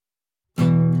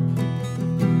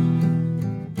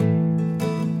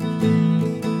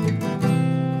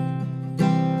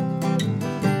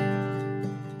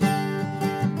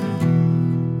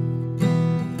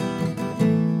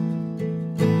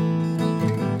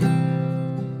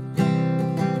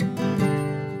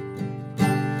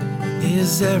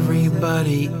Is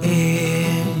everybody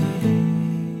in?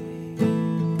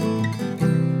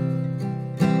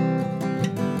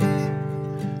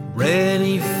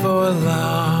 Ready for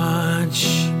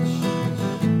lunch?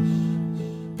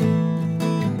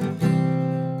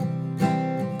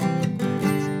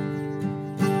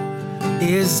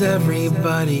 Is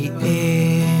everybody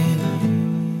in?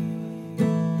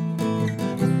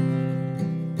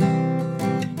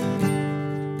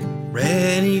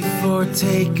 Ready for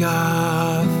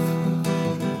takeoff?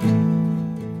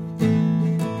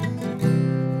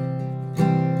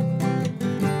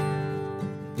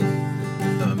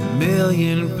 A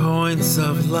million points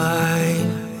of light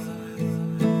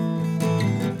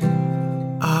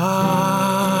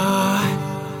are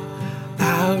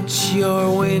out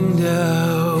your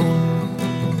window.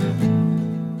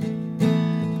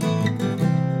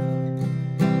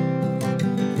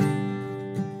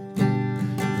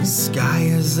 The sky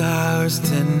is ours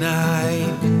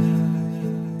tonight.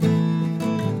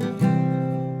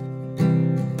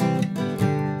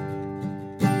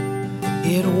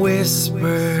 It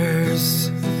whispers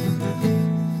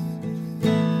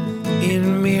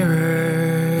in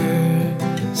mirror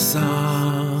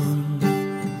song.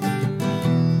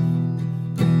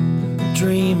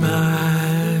 Dream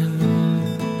on,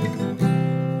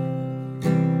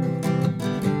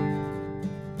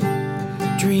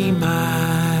 dream on.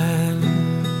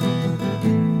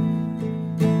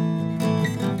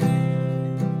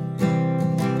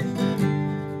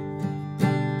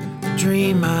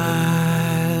 Dream on.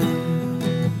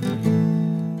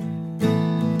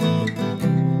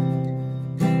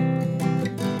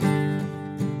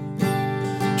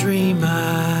 Dream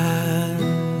on.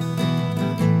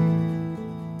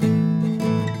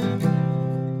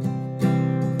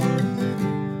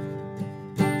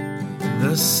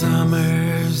 The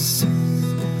summer's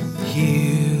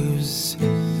hues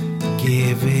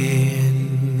give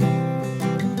in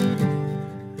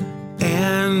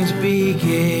and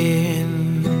begin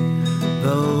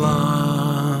the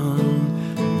longest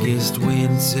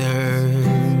winter,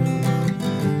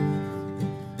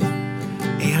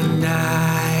 and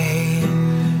I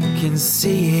can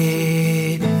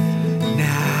see it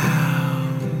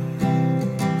now,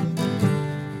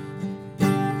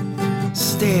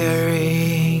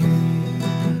 staring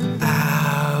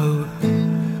out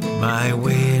my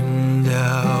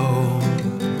window.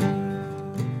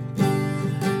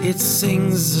 It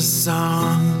sings a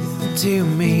song to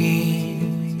me.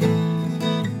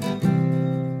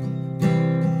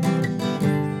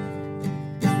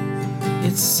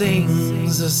 It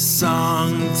sings a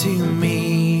song to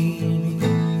me.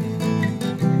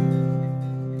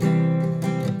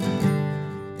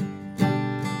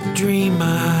 Dream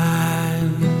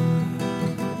on.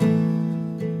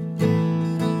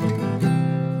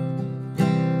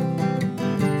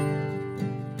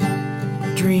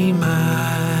 Dream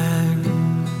on.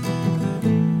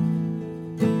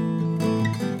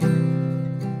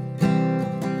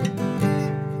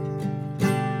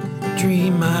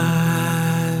 Dream on.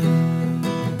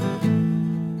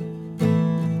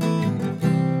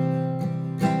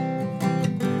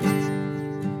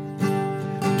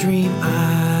 Dream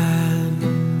on.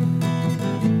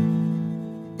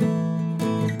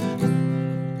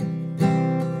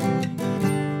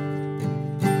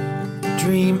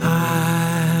 Dream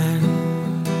on.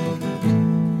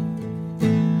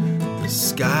 The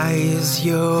sky is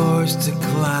yours to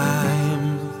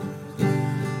climb.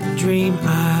 Dream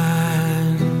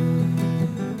on.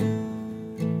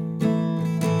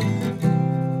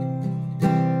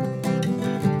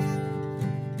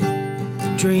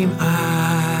 Dream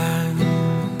on.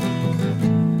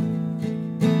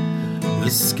 The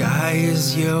sky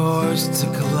is yours to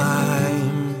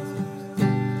climb.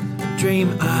 Dream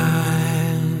on.